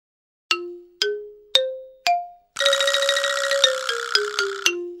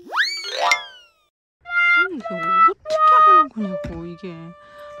어떻게 하는 거냐고 이게.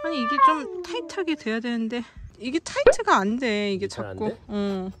 아니 이게 좀 타이트하게 돼야 되는데 이게 타이트가 안 돼. 이게 자꾸.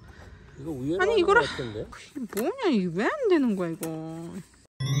 이거 우연히 아니 이거를 같은데? 이게 뭐냐 이게 왜 안 되는 거야 이거.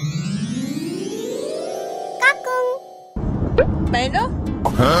 까꿍. 마일로?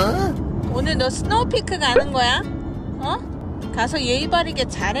 오늘 너 스노우피크 가는 거야? 어? 가서 예의 바르게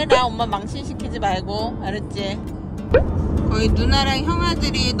잘해라. 엄마 망신시키지 말고. 알았지? 거의 누나랑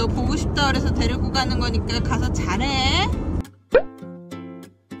형아들이 너 보고 싶다 그래서 데리고 가는 거니까 가서 잘해.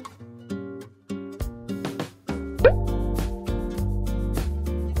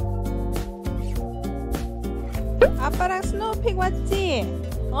 아빠랑 스노우피크 왔지?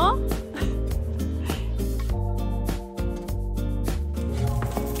 어?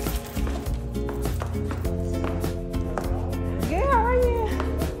 Good, how are you?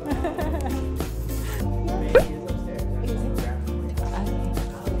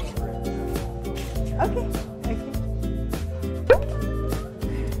 Okay.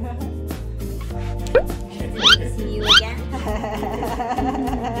 See you again.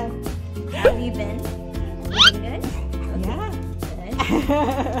 How have you been? Good? Yeah.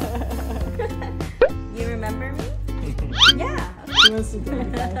 Good. You remember me? Yeah.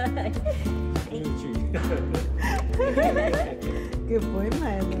 Good boy,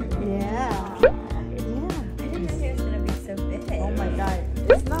 Milo. Yeah. I didn't know he was gonna be so big. Oh my god.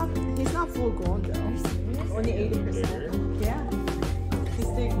 He's not full grown though. Only 80%. Yeah. He's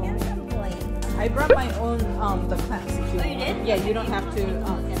still growing. Good boy. I brought my own the clamps if you Oh, you did? Yeah, you don't have to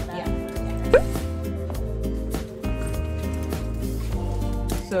yeah.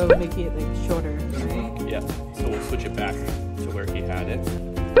 So make it like shorter, right? Yeah, so we'll switch it back to where he had it.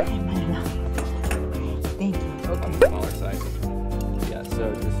 Thank you. On Okay. the smaller side. Yeah,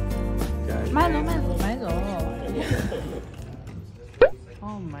 so just guys. Milo.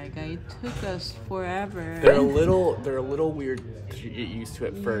 Oh my god, it took us forever. They're a little weird to get used to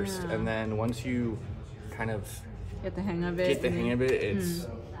at first, and then once you kind of Get the hang of it. get the hang of it, it's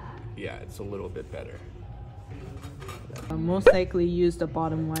it's a little bit better. Most likely use the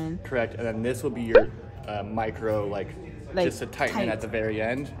bottom one. Correct, and then this will be your micro, like just to tighten tight. it at the very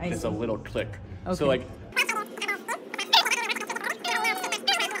end. I Just see. a little click. Okay. So like.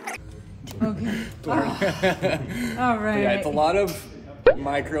 Okay. All right. Yeah, it's a lot of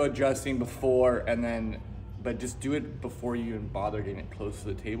micro adjusting before, and then, but just do it before you even bother getting it close to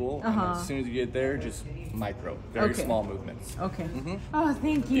the table. And then as soon as you get there, just micro, very small movements. Okay. Oh,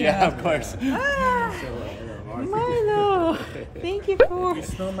 thank you. Yeah, of course. Milo, thank you for. You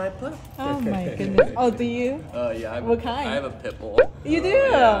smell my butt? Oh my goodness. Oh, do you? Yeah. What kind? I have a pit bull. You do?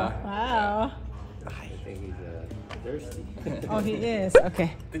 Yeah. Wow. I think he's thirsty. Oh, he is.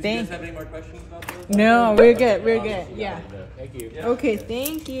 Okay. Did you guys have any more questions about this? No, we're good. We're good. Yeah. Thank you. Yeah. Okay.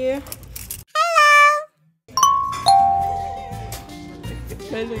 Thank you.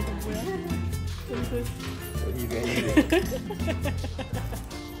 Hello. What are you guys doing?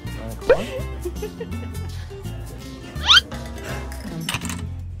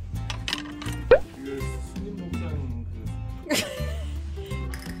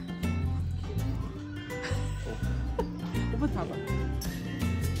 오빠 봐봐.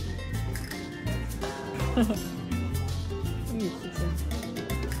 이게 진짜.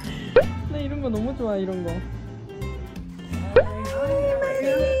 나 이런 거 너무 좋아 이런 거.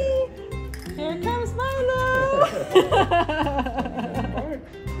 Here comes Milo.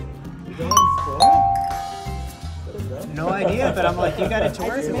 No idea, but I'm like, you got it to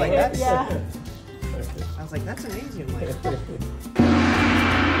work. I'm like, that's. Yeah. I was like, that's amazing. Like,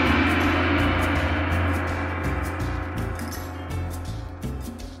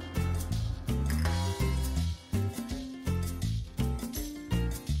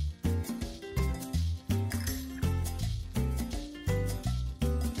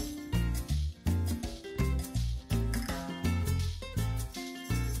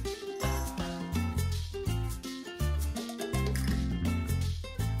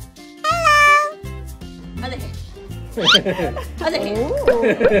 Other hand. Other hand.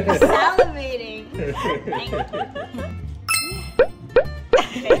 Salivating.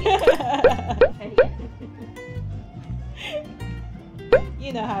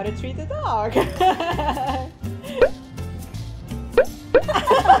 You know how to treat a dog.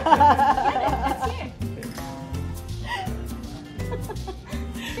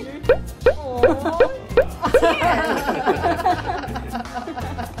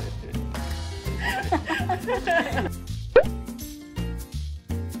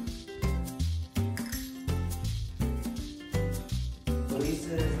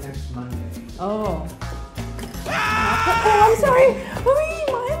 Lisa is next Monday. Oh. Oh, I'm sorry. Oh,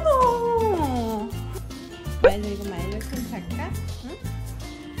 Milo.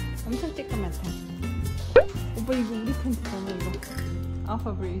 오빠 이거 우리 팬티잖아 이거.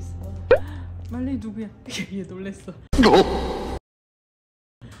 알파 브레이스. 말레이 누구야? 얘 놀랬어.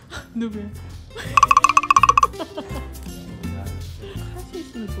 누구야? 할 수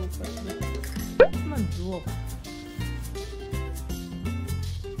있으면 좋을 것 같아. 한번 누워봐.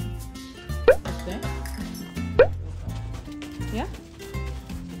 어때? 야?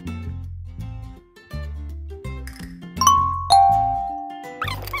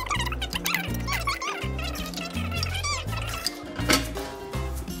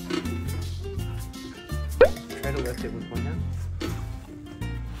 Try to lift it with one hand.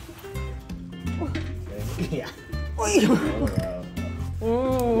 Yeah.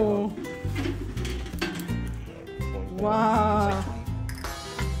 오. Wow.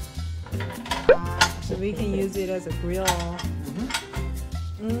 So we can use it as a grill.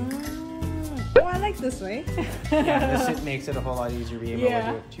 Oh, I like this way. Yeah, this makes it a whole lot easier being able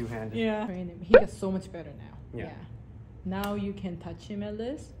to do it two-handed. Yeah. He got so much better now. Yeah. Now you can touch him at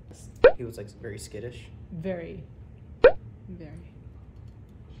least. He was like very skittish. Very.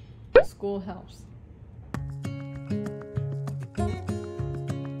 School helps.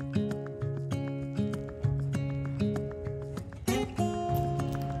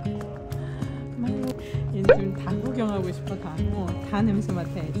 얘 지금 다 구경하고 싶어 다. 다 냄새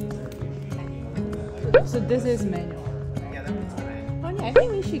맡아야지. So this is manual. Yeah, that one's fine. Honey, I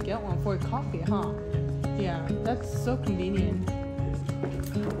think we should get one for coffee, huh? Yeah, that's so convenient.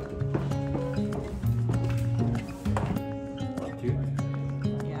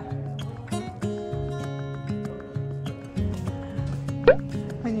 Yeah.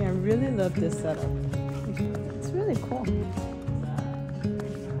 Honey, I really love this setup. It's really cool.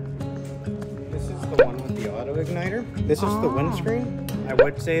 This is the one with the auto igniter. This is the windscreen. I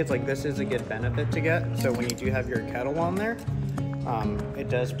would say it's like this is a good benefit to get. So when you do have your kettle on there, it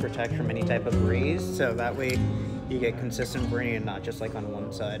does protect from any type of breeze. So that way you get consistent burning and not just like on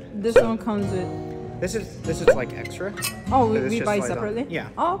one side. This one comes with. This is like extra. Oh, So this we just buy slides on. separately? Yeah.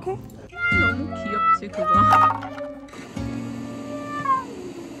 Oh, okay. 너무 귀엽지 그거.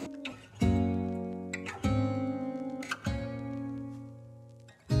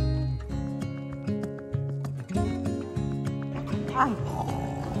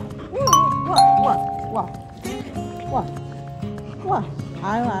 와.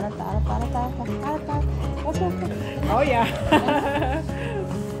 아유 알았다. 오케이. Oh yeah.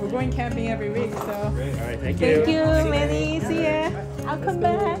 We're going camping every week, so. Great. All right. Thank Thank you, Manny. See ya. I'll come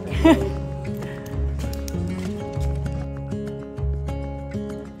back.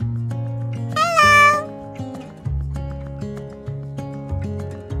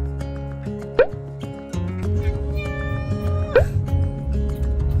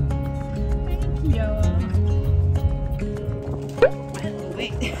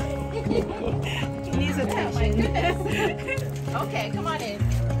 Okay, come on in.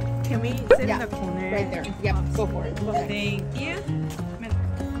 Can we sit in the corner? Right there. Yep, go for it. Thank you.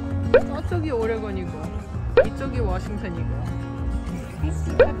 저쪽이 오레곤이고 이쪽이 워싱턴이고.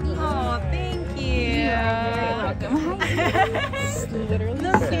 Oh, thank you. Literally.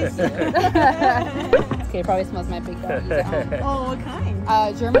 No kiss. Okay, it probably smells my big dog. Oh, what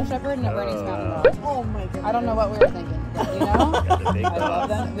kind? German Shepherd and a Bernese Mountain Dog. Oh my god. I don't know what we were thinking. You know? I love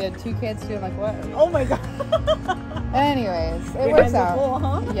them. We had 2 kids too. I'm like, what? Oh my god. Anyways, it Your works hands are out. full,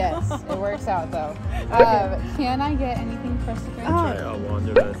 huh? Yes, it works out though. Can I get anything for us to drink? Try a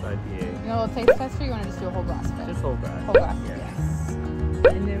Wanderlust IPA. You know, a little taste test, or you want to just do a whole glass of it? Just whole glass. Whole glass. Yeah. Yes.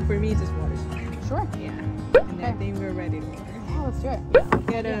 And then for me, just water. Sure. Yeah. And I think we're ready to order. Oh, let's do it.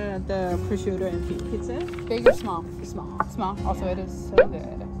 Get the prosciutto and pizza. Big or small? Small. Also, it is so good.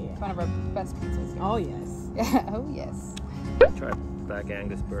 Yeah. It's one of our best pizzas. Oh yes. Yeah. Oh yes. Try Black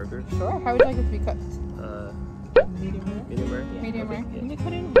Angus burger. Sure. How would you like it to be cooked? Medium rare. Medium rare. Yeah. Medium Okay, rare. yeah. Can you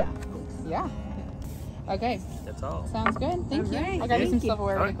cut it in half? Yeah. Okay. That's all. Sounds good. Thank you. Alright, I'll grab you some thank you.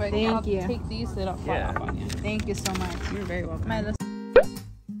 silverware really quick. Thank I'll you. take these so they don't fly Yeah. off on you. Thank you so much. You're very welcome.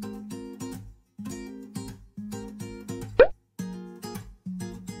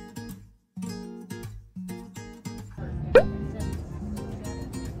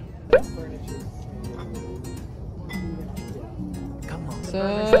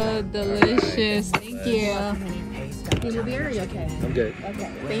 So delicious. Thank you. Need a beer? Or are you okay? I'm good. Okay.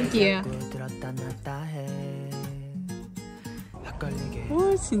 Thank you.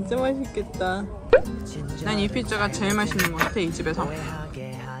 오 진짜 맛있겠다. 난 이 피자가 제일 맛있는 것 같아 이 집에서.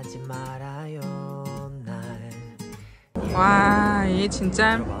 와, 얘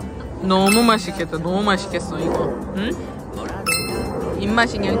진짜 너무 맛있겠다. 너무 맛있겠어 이거. 응?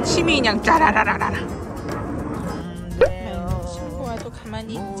 입맛이 그냥 침이 그냥 짜라라라라. 친구가 또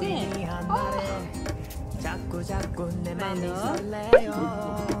가만히 있지?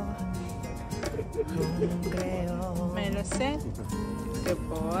 Milo sit. Good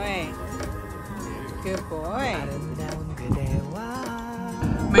boy. Good boy.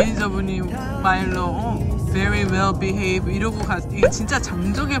 매니저분이 마일로 very well behaved 이러고 이게 진짜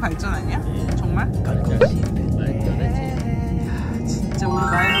장족의 발전 아니야? 정말? 진짜 우리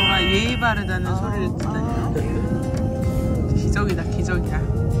마일로가 예의 바르다는 소리를 듣다니요. 기적이다, 기적이야.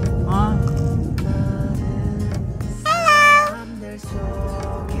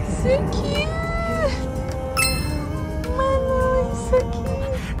 So cute. Milo is so cute.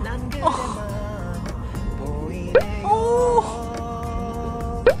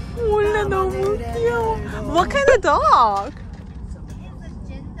 원래 너무 귀여워. What kind of dog?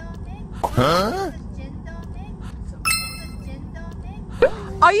 Huh?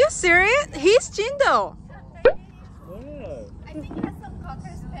 Are you serious? He's Jindo. I think he has some Cocker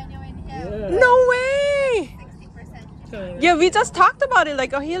Spaniel in him. No way. 60%. Yeah, we just talked about it.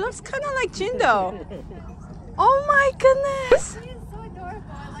 Like, oh, he looks kind of like Jindo. Oh my goodness. He is so adorable.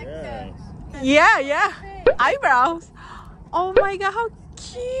 I like him. Yeah. Eyebrows. Oh my god, how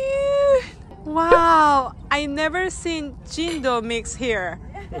cute. Wow, I never seen Jindo mix here.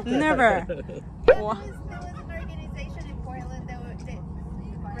 Never. Wow. There was an organization in Portland that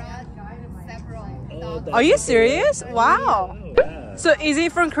brought several dogs. Are you serious? Wow. Yeah. So is he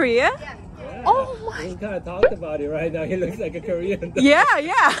from Korea? Yeah. Oh my. We kind of talked about it right now. He looks like a Korean. Yeah.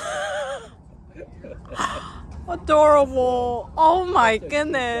 Adorable. Oh my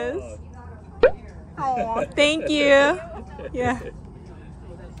goodness. Oh, thank you. Yeah.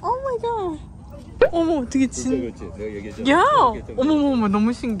 Oh my god. 어머, 되게 야, 어머머머,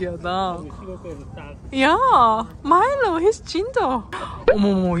 너무 신기하다. 야, 마일로, he's 진도.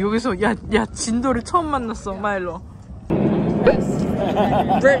 어머머, 여기서 야, 진도를 처음 만났어, 마일로.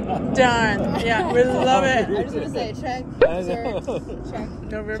 We're done. Yeah, we love it. I was gonna say check. Check.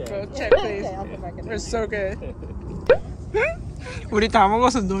 No, we're both check, please. Okay, I'll put back in. We're so good. 우리 다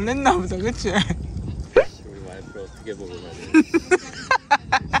먹어서 놀랬나 보다, 그치? 우리 와이프 어떻게 보고 말이야.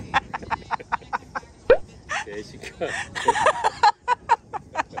 대식가.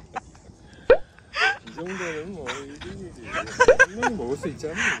 이 정도는 뭐 1등이지. 한 명이 먹을 수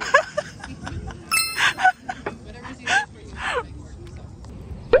있잖아.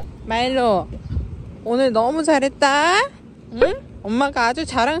 마일로, 오늘 너무 잘했다. 응? 엄마가 아주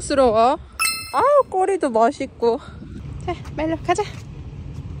자랑스러워. 아우, 꼬리도 멋있고. 자, 마일로 가자.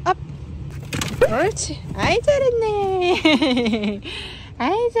 업. 옳지. 아이 잘했네.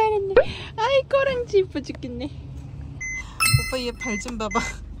 아이 잘했네. 아이 꼬랑지 이뻐 죽겠네. 오빠 얘 발 좀 봐봐.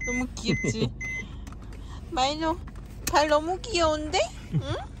 너무 귀엽지? 마일로 발 너무 귀여운데? 응?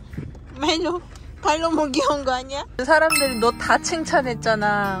 마일로 발 너무 귀여운 거 아니야? 사람들이 너 다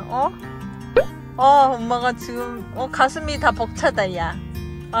칭찬했잖아. 엄마가 지금 가슴이 다 벅차다 야.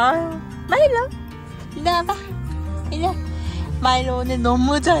 아유 마일로 이리 와봐. 이리 와. 마일로 오늘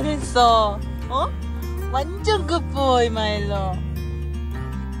너무 잘했어. 완전 굿보이 마일로.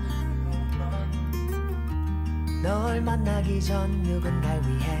 널 만나기 전 누군가를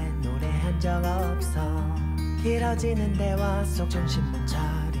위해 노래한 적 없어. 길어지는 대화 속 중심만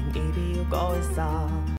차린 입이 웃고 있어.